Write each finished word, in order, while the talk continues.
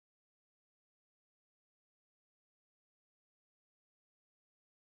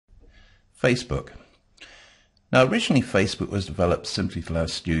Facebook. Now, originally Facebook was developed simply to allow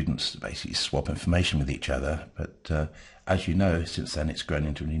students to basically swap information with each other, but as you know, since then it's grown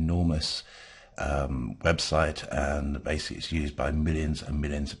into an enormous website, and basically it's used by millions and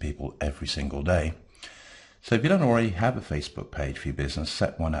millions of people every single day. So if you don't already have a Facebook page for your business,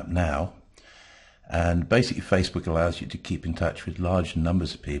 set one up now. And basically Facebook allows you to keep in touch with large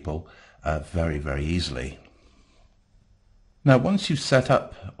numbers of people very, very easily. Now, once you've set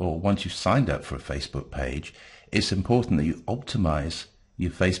up, or once you've signed up for a Facebook page, it's important that you optimize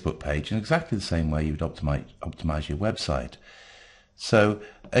your Facebook page in exactly the same way you would optimize your website. So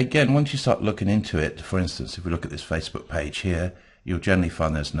again, once you start looking into it, for instance, if we look at this Facebook page here, you'll generally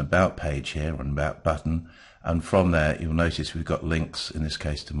find there's an About page here, or an About button, and from there you'll notice we've got links, in this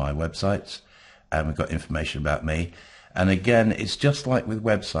case to my websites, and we've got information about me. And again, it's just like with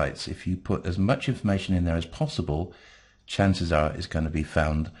websites, if you put as much information in there as possible, chances are it's going to be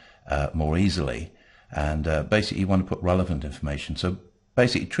found more easily. And basically you want to put relevant information. So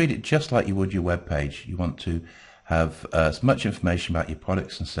basically treat it just like you would your web page. You want to have as much information about your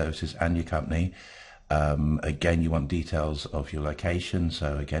products and services and your company. Again, you want details of your location.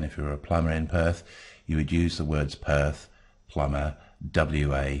 So again, if you're a plumber in Perth, you would use the words Perth, plumber,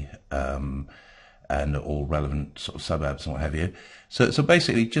 WA, and all relevant sort of suburbs and what have you. So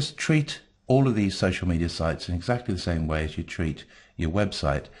basically just treat all of these social media sites in exactly the same way as you treat your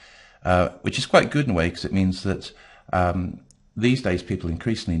website, which is quite good in a way, because it means that these days people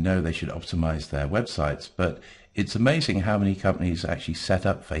increasingly know they should optimize their websites, but it's amazing how many companies actually set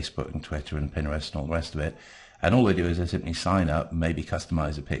up Facebook and Twitter and Pinterest and all the rest of it, and all they do is they simply sign up, maybe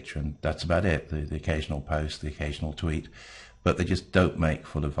customize a picture, and that's about it. The occasional post, the occasional tweet, but they just don't make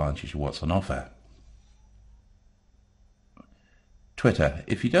full advantage of what's on offer. Twitter.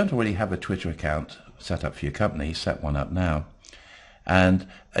 If you don't already have a Twitter account set up for your company, set one up now. And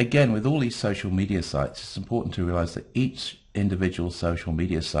again, with all these social media sites, it's important to realize that each individual social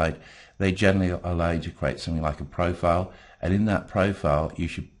media site, they generally allow you to create something like a profile. And in that profile, you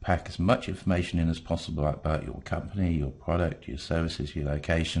should pack as much information in as possible about your company, your product, your services, your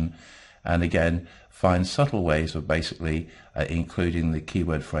location. And again, find subtle ways of basically including the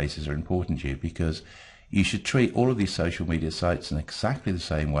keyword phrases that are important to you, because you should treat all of these social media sites in exactly the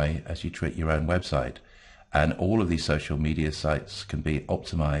same way as you treat your own website. And all of these social media sites can be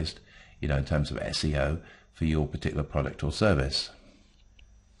optimized, in terms of SEO for your particular product or service.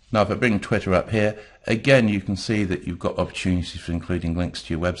 Now, if I bring Twitter up here, again, you can see that you've got opportunities for including links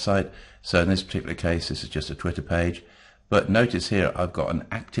to your website. So in this particular case, this is just a Twitter page. But notice here, I've got an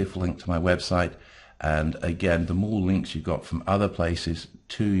active link to my website. And again, the more links you've got from other places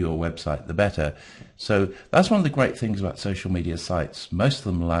to your website, the better. So that's one of the great things about social media sites. Most of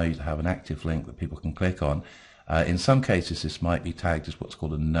them allow you to have an active link that people can click on. In some cases, this might be tagged as what's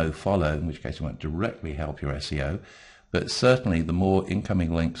called a no follow, in which case it won't directly help your SEO. But certainly the more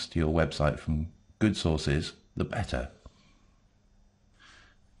incoming links to your website from good sources, the better.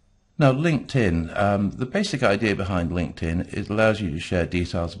 Now, LinkedIn, the basic idea behind LinkedIn is it allows you to share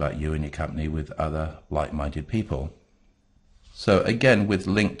details about you and your company with other like-minded people. So again, with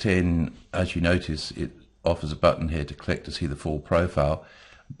LinkedIn, as you notice, it offers a button here to click to see the full profile.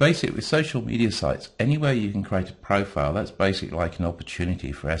 Basically, with social media sites, anywhere you can create a profile, that's basically like an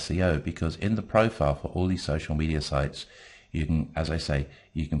opportunity for SEO, because in the profile for all these social media sites, you can, as I say,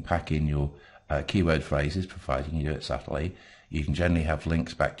 you can pack in your keyword phrases, providing you do it subtly. You can generally have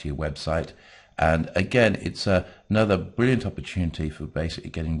links back to your website. And again, it's another brilliant opportunity for basically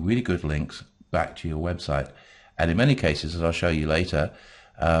getting really good links back to your website. And in many cases, as I'll show you later,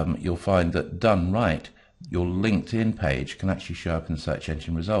 you'll find that done right, your LinkedIn page can actually show up in search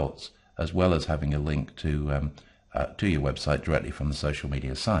engine results, as well as having a link to your website directly from the social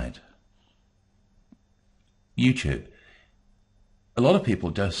media site. YouTube. A lot of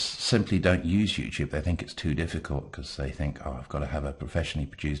people just simply don't use YouTube. They think it's too difficult because they think, oh, I've got to have a professionally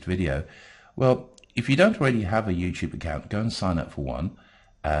produced video. Well, if you don't already have a YouTube account, go and sign up for one.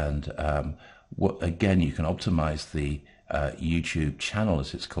 And again, you can optimize the YouTube channel,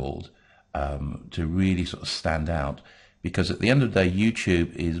 as it's called, to really sort of stand out. Because at the end of the day,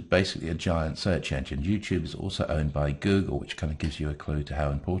 YouTube is basically a giant search engine. YouTube is also owned by Google, which kind of gives you a clue to how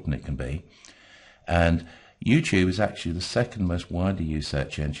important it can be. And YouTube is actually the second most widely used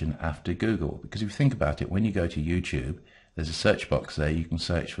search engine after Google, because if you think about it, when you go to YouTube, there's a search box there. You can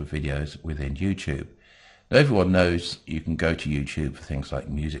search for videos within YouTube. Now, everyone knows you can go to YouTube for things like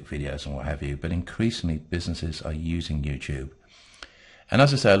music videos and what have you, but increasingly businesses are using YouTube. And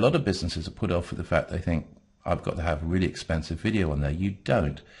as I say, a lot of businesses are put off with the fact they think, I've got to have a really expensive video on there. You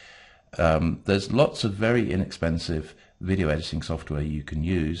don't. There's lots of very inexpensive video editing software you can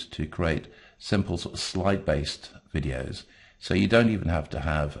use to create simple sort of slide-based videos. So you don't even have to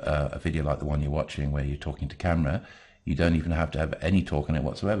have a video like the one you're watching where you're talking to camera. You don't even have to have any talk on it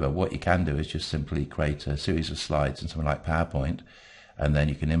whatsoever. What you can do is just simply create a series of slides in something like PowerPoint, and then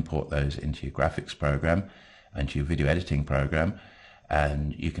you can import those into your graphics program and your video editing program,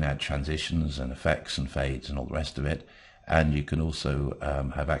 and you can add transitions and effects and fades and all the rest of it. And you can also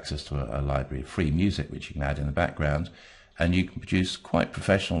have access to a library of free music which you can add in the background, and you can produce quite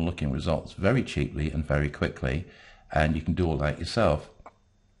professional looking results very cheaply and very quickly, and you can do all that yourself.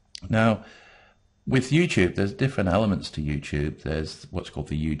 Now with YouTube, there's different elements to YouTube. There's what's called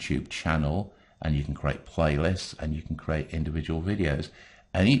the YouTube channel, and you can create playlists and you can create individual videos,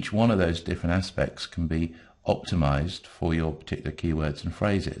 and each one of those different aspects can be optimized for your particular keywords and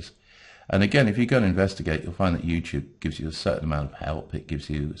phrases. And again, if you go and investigate, you'll find that YouTube gives you a certain amount of help. It gives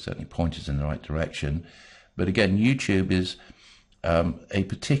you certainly pointers in the right direction. But again, YouTube is a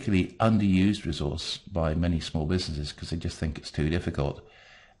particularly underused resource by many small businesses because they just think it's too difficult.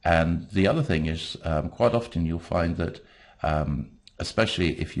 And the other thing is, quite often you'll find that,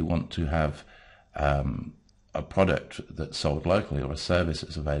 especially if you want to have a product that's sold locally or a service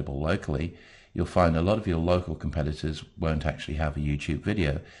that's available locally, you'll find a lot of your local competitors won't actually have a YouTube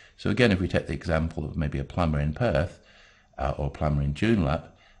video. So again, if we take the example of maybe a plumber in Perth or a plumber in Joondalup,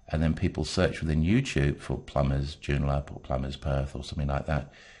 and then people search within YouTube for plumbers Joondalup or plumbers Perth or something like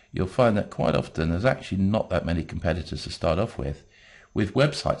that, you'll find that quite often there's actually not that many competitors to start off with. With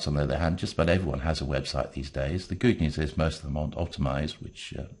websites, on the other hand, just about everyone has a website these days. The good news is most of them aren't optimized,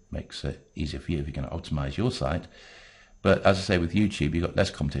 which makes it easier for you if you're going to optimize your site. But as I say, with YouTube, you've got less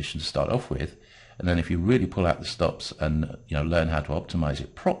competition to start off with. And then if you really pull out the stops and learn how to optimize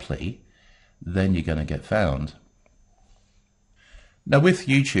it properly, then you're going to get found. Now with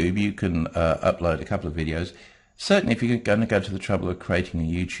YouTube, you can upload a couple of videos. Certainly if you're going to go to the trouble of creating a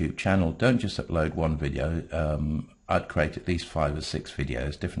YouTube channel, don't just upload one video. I'd create at least 5 or 6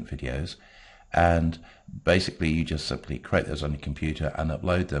 videos, different videos, and basically you just simply create those on your computer and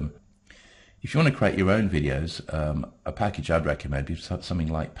upload them. If you want to create your own videos, a package I'd recommend is something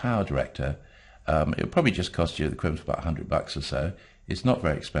like Power Director. It'll probably just cost you the equivalent of about $100 or so. It's not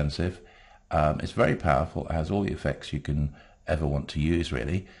very expensive. It's very powerful. It has all the effects you can ever want to use,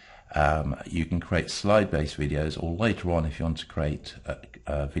 really. You can create slide-based videos, or later on if you want to create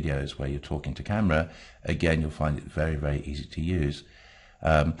videos where you're talking to camera, again you'll find it very, very easy to use.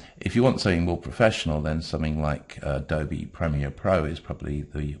 If you want something more professional, then something like Adobe Premiere Pro is probably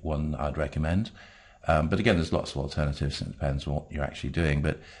the one I'd recommend. But again, there's lots of alternatives, and it depends on what you're actually doing.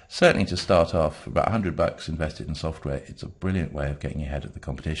 But certainly to start off, about $100 invested in software, it's a brilliant way of getting ahead of the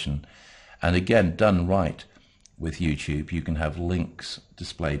competition. And again, done right with YouTube, you can have links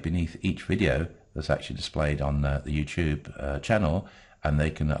displayed beneath each video that's actually displayed on the YouTube channel, and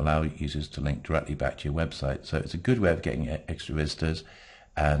they can allow users to link directly back to your website. So it's a good way of getting extra visitors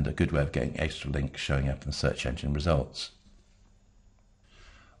and a good way of getting extra links showing up in the search engine results.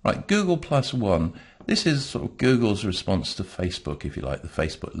 Right, Google +1. This is sort of Google's response to Facebook, if you like, the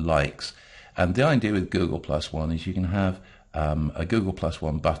Facebook likes. And the idea with Google +1 is you can have a Google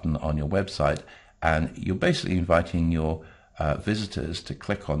 +1 button on your website, and you're basically inviting your visitors to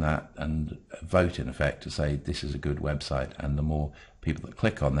click on that and vote, in effect, to say this is a good website. And the more people that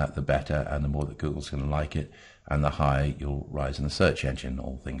click on that, the better, and the more that Google's going to like it, and the higher you'll rise in the search engine,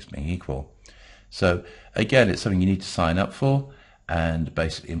 all things being equal. So again, it's something you need to sign up for and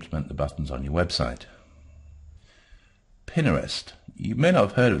basically implement the buttons on your website. Pinterest. You may not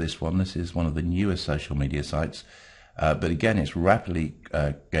have heard of this one. This is one of the newest social media sites, but again, it's rapidly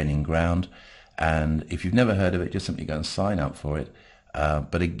gaining ground. And if you've never heard of it, just simply go and sign up for it.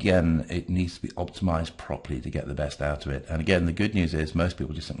 But again, it needs to be optimized properly to get the best out of it. And again, the good news is most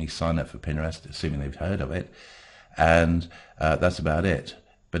people just simply sign up for Pinterest, assuming they've heard of it, and that's about it.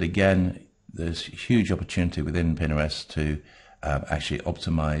 But again, there's huge opportunity within Pinterest to actually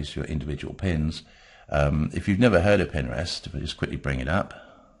optimize your individual pins. If you've never heard of Pinterest, if I just quickly bring it up,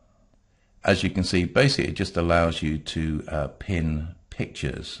 as you can see, basically it just allows you to pin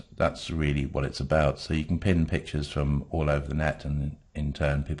pictures. That's really what it's about. So you can pin pictures from all over the net, and in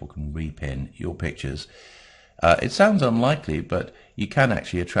turn people can repin your pictures. It sounds unlikely, but you can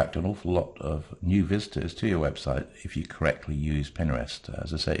actually attract an awful lot of new visitors to your website if you correctly use Pinterest.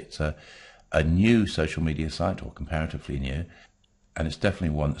 As I say, it's a new social media site, or comparatively new, and it's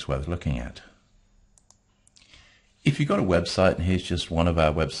definitely one that's worth looking at. If you've got a website, and here's just one of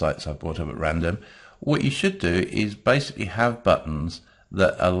our websites I've brought up at random, what you should do is basically have buttons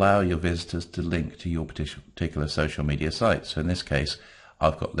that allow your visitors to link to your particular social media site. So in this case,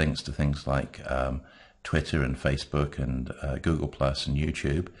 I've got links to things like Twitter and Facebook and Google Plus and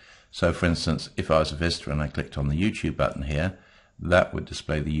YouTube. So for instance, if I was a visitor and I clicked on the YouTube button here, that would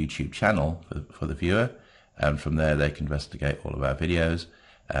display the YouTube channel for the viewer, and from there they can investigate all of our videos.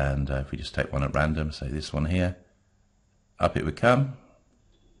 And if we just take one at random, say this one here, up it would come.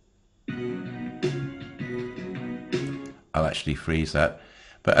 I'll actually freeze that.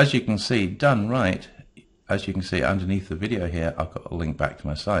 But as you can see, done right, as you can see underneath the video here, I've got a link back to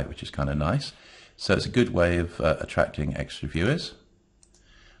my site, which is kind of nice. So it's a good way of attracting extra viewers.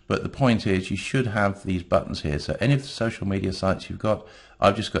 But the point is, you should have these buttons here. So any of the social media sites you've got,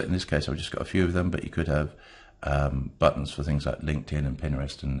 I've just got, in this case, I've just got a few of them, but you could have buttons for things like LinkedIn and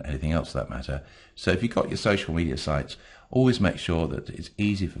Pinterest and anything else for that matter. So if you've got your social media sites, always make sure that it's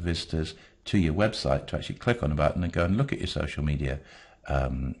easy for visitors to your website to actually click on a button and go and look at your social media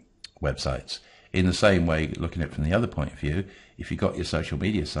websites. In the same way, looking at it from the other point of view, if you've got your social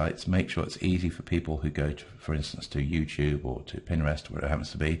media sites, make sure it's easy for people who go, to, for instance, to YouTube or to Pinterest, where it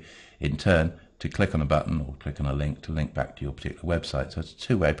happens to be, in turn, to click on a button or click on a link to link back to your particular website. So it's a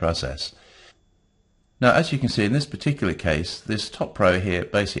two-way process. Now, as you can see in this particular case, this top row here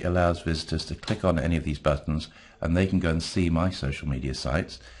basically allows visitors to click on any of these buttons and they can go and see my social media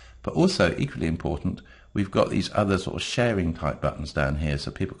sites. But also, equally important, we've got these other sort of sharing type buttons down here, so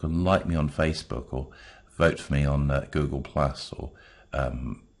people can like me on Facebook or vote for me on Google Plus or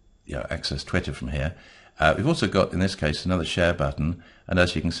access Twitter from here. We've also got, in this case, another share button, and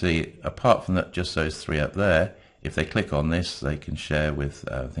as you can see, apart from that, just those three up there, if they click on this, they can share with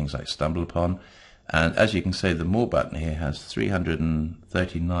things like StumbleUpon. And as you can see, the More button here has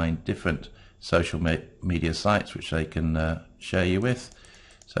 339 different social media sites which they can share you with.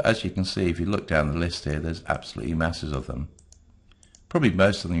 So as you can see, if you look down the list here, there's absolutely masses of them. Probably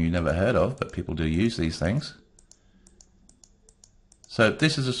most of them you've never heard of, but people do use these things. So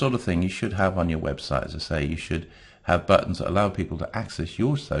this is the sort of thing you should have on your website. As I say, you should have buttons that allow people to access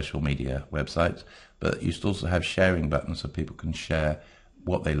your social media websites, but you should also have sharing buttons so people can share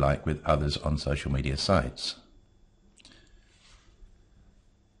what they like with others on social media sites.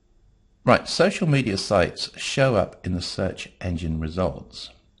 Right, social media sites show up in the search engine results,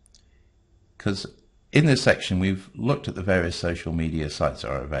 because in this section we've looked at the various social media sites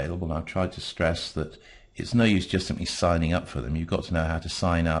that are available, and I've tried to stress that it's no use just simply signing up for them. You've got to know how to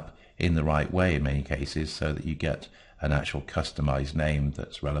sign up in the right way in many cases so that you get an actual customized name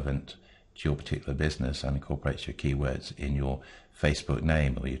that's relevant to your particular business and incorporates your keywords in your Facebook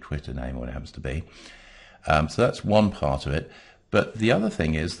name or your Twitter name or what it happens to be. So that's one part of it. But the other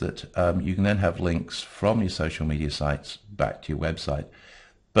thing is that you can then have links from your social media sites back to your website.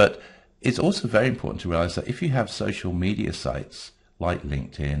 But it's also very important to realize that if you have social media sites like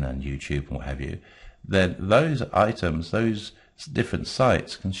LinkedIn and YouTube and what have you, then those items, those different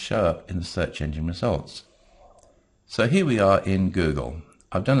sites can show up in the search engine results. So here we are in Google.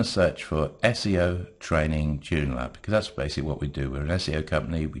 I've done a search for SEO training Joondalup, because that's basically what we do. We're an SEO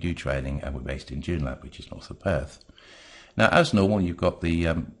company, we do training, and we're based in Joondalup, which is north of Perth. Now, as normal, you've got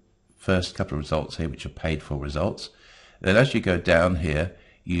the first couple of results here, which are paid for results. Then as you go down here,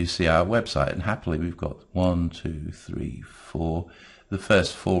 you see our website, and happily we've got 1, 2, 3, 4. The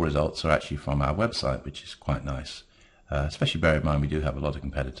first 4 results are actually from our website, which is quite nice. Especially bear in mind we do have a lot of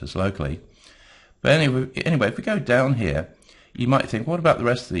competitors locally. But anyway, if we go down here, you might think, what about the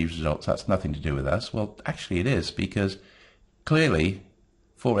rest of these results? That's nothing to do with us. Well, actually it is, because clearly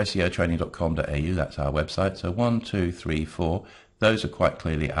for SEOtraining.com.au, that's our website. So 1, 2, 3, 4, those are quite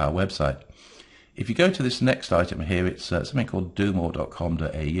clearly our website. If you go to this next item here, it's something called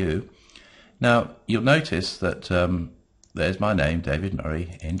domore.com.au. Now, you'll notice that there's my name, David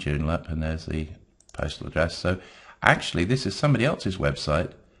Murray, in Joondalup, and there's the postal address. So actually, this is somebody else's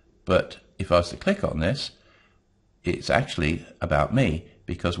website, but if I was to click on this, it's actually about me,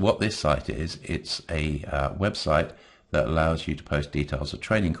 because what this site is, it's a website that allows you to post details of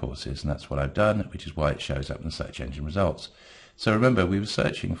training courses, and that's what I've done, which is why it shows up in the search engine results. So remember, we were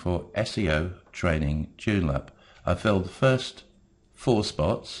searching for SEO training Joondalup. I filled the first 4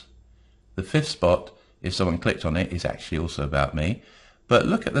 spots. The 5th spot, if someone clicked on it, is actually also about me. But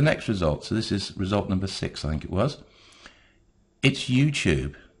look at the next result. So this is result number 6, I think it was. It's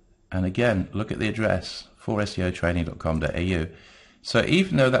YouTube. And again, look at the address, for SEOtraining.com.au. So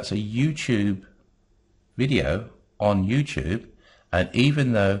even though that's a YouTube video on YouTube, and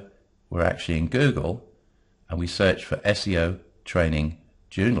even though we're actually in Google and we search for SEO training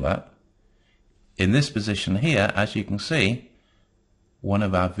Joondalup, in this position here, as you can see, one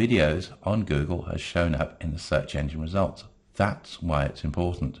of our videos on Google has shown up in the search engine results. That's why it's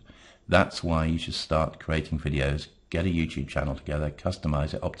important. That's why you should start creating videos get a YouTube channel together,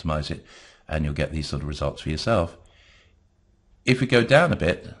 customize it, optimize it, and you'll get these sort of results for yourself. If we go down a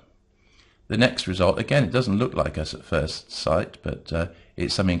bit, the next result, again, it doesn't look like us at first sight, but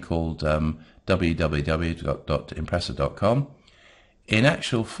it's something called www.impressor.com. In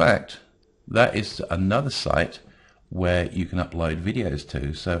actual fact, that is another site where you can upload videos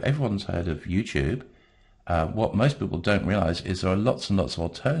to. So everyone's heard of YouTube. What most people don't realize is there are lots and lots of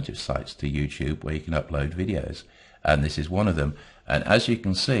alternative sites to YouTube where you can upload videos, and this is one of them. And as you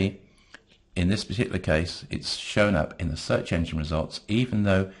can see, in this particular case, it's shown up in the search engine results, even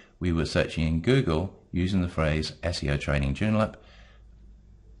though we were searching in Google using the phrase SEO Training Journal App.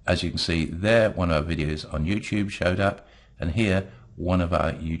 As you can see there, one of our videos on YouTube showed up, and here one of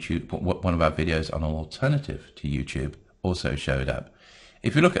our videos on an alternative to YouTube also showed up.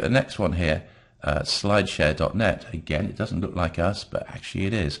 If you look at the next one here, slideshare.net, again, it doesn't look like us, but actually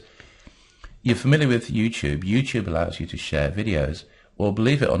it is. You're familiar with YouTube. YouTube allows you to share videos. Well,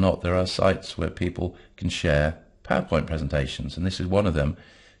 believe it or not, there are sites where people can share PowerPoint presentations, and this is one of them.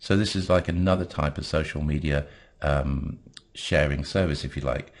 So this is like another type of social media sharing service, if you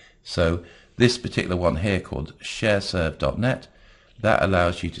like. So this particular one here called shareserve.net, that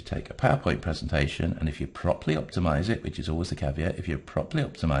allows you to take a PowerPoint presentation, and if you properly optimize it, which is always the caveat, if you properly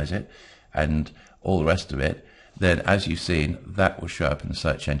optimize it and all the rest of it, then as you've seen, that will show up in the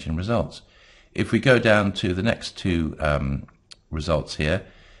search engine results. If we go down to the next two results here,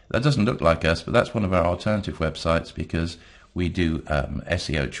 that doesn't look like us, but that's one of our alternative websites, because we do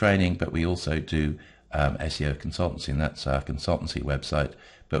SEO training, but we also do SEO consultancy, and that's our consultancy website,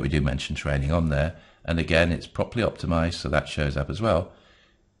 but we do mention training on there. And again, it's properly optimized, so that shows up as well.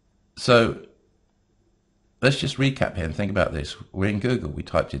 So let's just recap here and think about this. We're in Google. We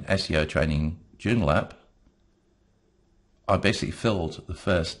typed in SEO Training Journal App. I basically filled the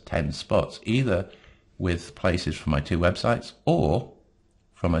first 10 spots, either with places from my two websites or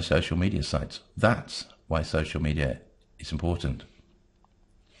from my social media sites. That's why social media is important.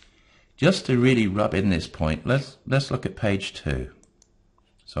 Just to really rub in this point, let's look at page 2.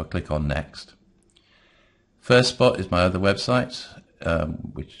 So I'll click on Next. First spot is my other website,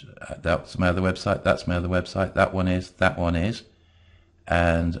 that's my other website, that's my other website, that one is,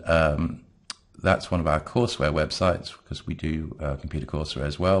 and that's one of our courseware websites, because we do computer courseware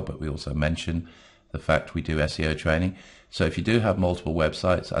as well, but we also mention the fact we do SEO training. So if you do have multiple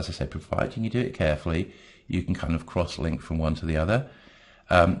websites, as I said, providing you do it carefully, you can kind of cross-link from one to the other.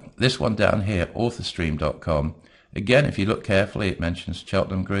 This one down here, authorstream.com, again, if you look carefully, it mentions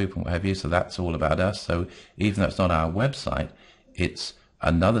Cheltenham Group and what have you, so that's all about us. So even though it's not our website, it's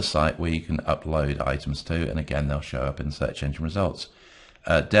another site where you can upload items to, and again, they'll show up in search engine results.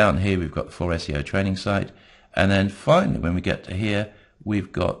 Down here, we've got the For SEO training site. And then finally, when we get to here,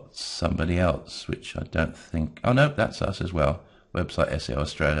 we've got somebody else, which I don't think, oh no, that's us as well. Website SEO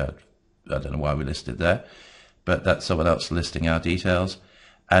Australia. I don't know why we listed there, but that's someone else listing our details.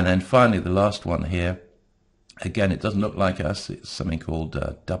 And then finally, the last one here, again, it doesn't look like us. It's something called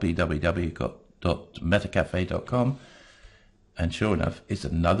www.metacafe.com. And sure enough, it's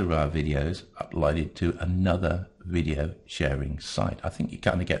another of our videos uploaded to another video sharing site. I think you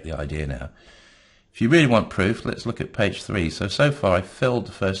kind of get the idea now. If you really want proof, let's look at page 3. So far I filled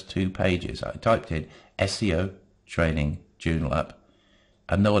the first 2 pages. I typed in SEO Training Journal App,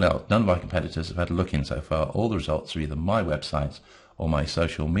 and none of my competitors have had a look in so far. All the results are either my websites or my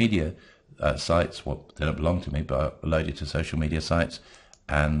social media sites. Well, they don't belong to me, but are loaded to social media sites,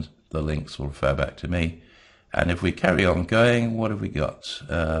 and the links will refer back to me. And if we carry on going, what have we got?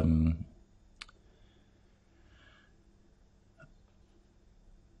 I'm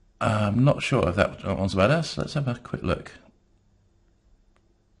not sure if that one's about us. Let's have a quick look.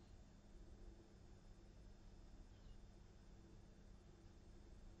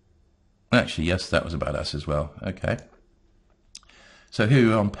 Actually, yes, that was about us as well. Okay. So here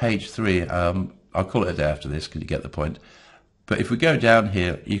we're on page 3. I'll call it a day after this because you get the point. But if we go down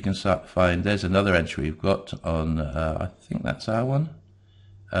here, you can find there's another entry we've got on, I think that's our one,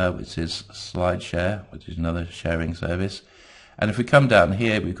 which is SlideShare, which is another sharing service. And if we come down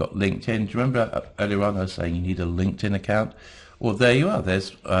here, we've got LinkedIn. Do you remember earlier on I was saying you need a LinkedIn account? Well, there you are.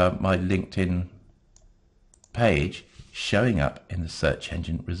 There's my LinkedIn page showing up in the search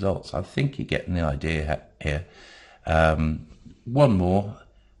engine results. I think you're getting the idea here. One more,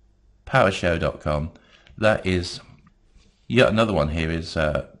 powershow.com. That is, yet another one here is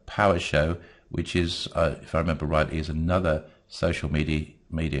PowerShow, which is, if I remember rightly, is another social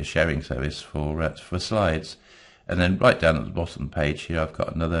media sharing service for slides. And then right down at the bottom of the page here, I've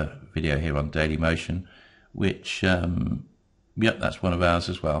got another video here on Daily Motion, which, yep, that's one of ours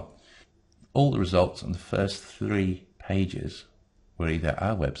as well. all the results on the first 3 pages were either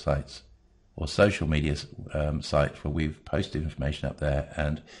our websites or social media sites where we've posted information up there,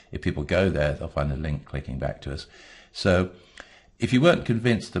 and if people go there, they'll find a link clicking back to us. So if you weren't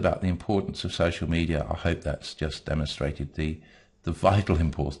convinced about the importance of social media, I hope that's just demonstrated the vital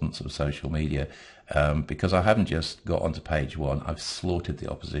importance of social media, because I haven't just got onto page 1, I've slaughtered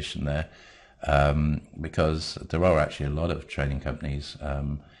the opposition there, because there are actually a lot of training companies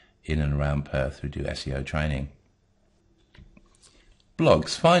in and around Perth who do SEO training.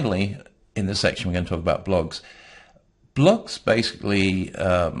 Blogs. Finally, in this section we're going to talk about blogs. Blogs basically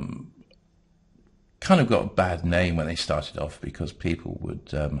kind of got a bad name when they started off, because people would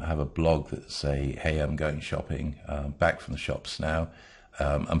have a blog that say, hey, I'm going shopping, back from the shops now,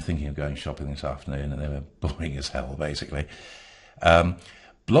 I'm thinking of going shopping this afternoon, and they were boring as hell basically.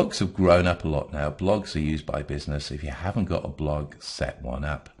 Blogs have grown up a lot now. Blogs are used by business. If you haven't got a blog, set one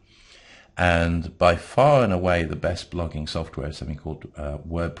up. And by far and away the best blogging software is something called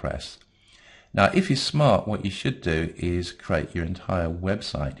WordPress. Now, if you're smart, what you should do is create your entire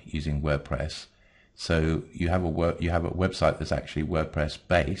website using WordPress. So you have a website that's actually WordPress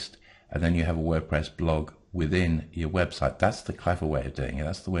based, and then you have a WordPress blog within your website. That's the clever way of doing it.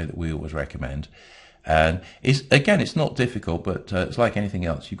 That's the way that we always recommend. And it's not difficult, but it's like anything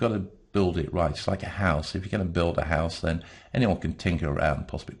else. You've got to build it right. It's like a house. If you're going to build a house, then anyone can tinker around and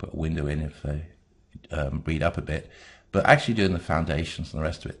possibly put a window in if they read up a bit. But actually doing the foundations and the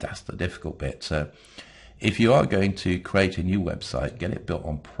rest of it, that's the difficult bit. So if you are going to create a new website, get it built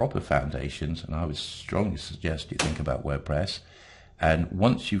on proper foundations, and I would strongly suggest you think about WordPress. And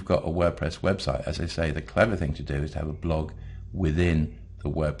once you've got a WordPress website, as I say, the clever thing to do is to have a blog within the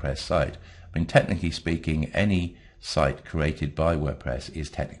WordPress site. I mean, technically speaking, any site created by WordPress is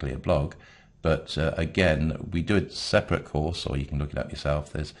technically a blog, but again, we do a separate course, or you can look it up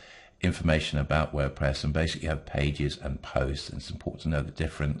yourself. There's information about WordPress, and basically you have pages and posts, and it's important to know the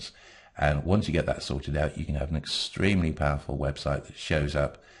difference. And once you get that sorted out, you can have an extremely powerful website that shows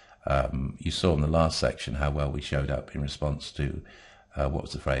up. You saw in the last section how well we showed up in response to, what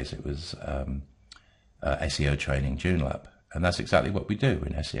was the phrase? It was SEO training JuneLab. And that's exactly what we do.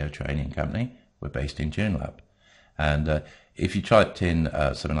 We're an SEO training company. We're based in JuneLab. And if you typed in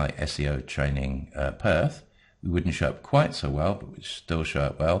something like SEO training Perth, we wouldn't show up quite so well, but we'd still show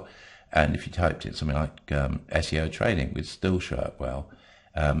up well. And if you typed in something like SEO training, we'd still show up well.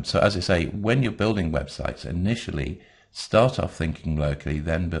 So as I say, when you're building websites, initially start off thinking locally,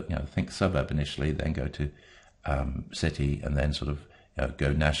 then think suburb initially, then go to city, and then sort of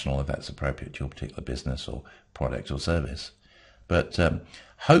go national if that's appropriate to your particular business or product or service. But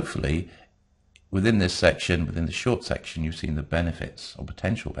hopefully within this section, within the short section, you've seen the benefits or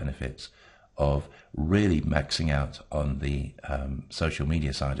potential benefits of really maxing out on the social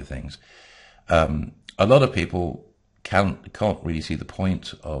media side of things. A lot of people can't really see the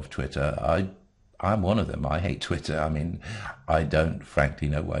point of Twitter. I'm one of them. I hate Twitter. I mean, I don't frankly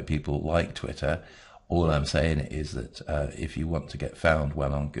know why people like Twitter. All I'm saying is that if you want to get found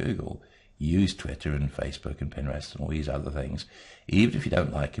well on Google, use Twitter and Facebook and Pinterest and all these other things. Even if you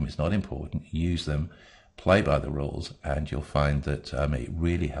don't like them, it's not important. Use them, play by the rules, and you'll find that it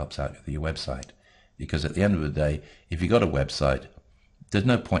really helps out with your website. Because at the end of the day, if you've got a website, there's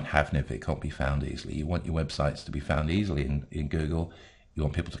no point having it if it can't be found easily. You want your websites to be found easily in Google. You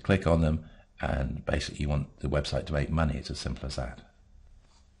want people to click on them, and basically you want the website to make money. It's as simple as that.